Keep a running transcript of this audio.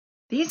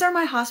These are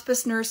my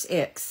hospice nurse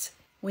Icks.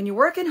 When you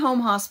work in home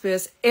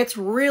hospice, it's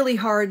really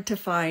hard to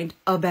find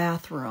a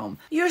bathroom.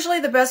 Usually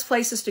the best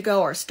places to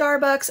go are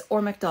Starbucks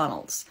or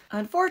McDonald's.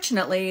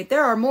 Unfortunately,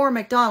 there are more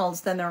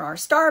McDonald's than there are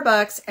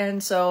Starbucks,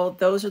 and so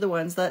those are the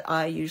ones that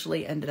I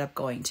usually ended up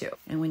going to.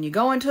 And when you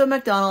go into a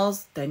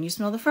McDonald's, then you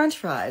smell the French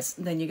fries.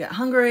 Then you get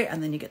hungry,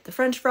 and then you get the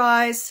French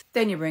fries.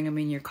 Then you bring them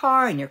in your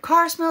car, and your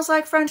car smells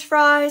like French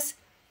fries.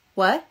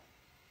 What?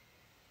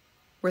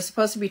 We're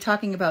supposed to be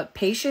talking about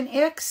patient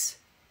Icks?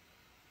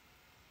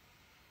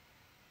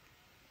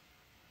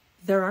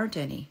 There aren't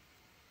any.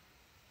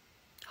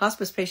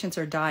 Hospice patients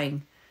are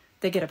dying.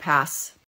 They get a pass.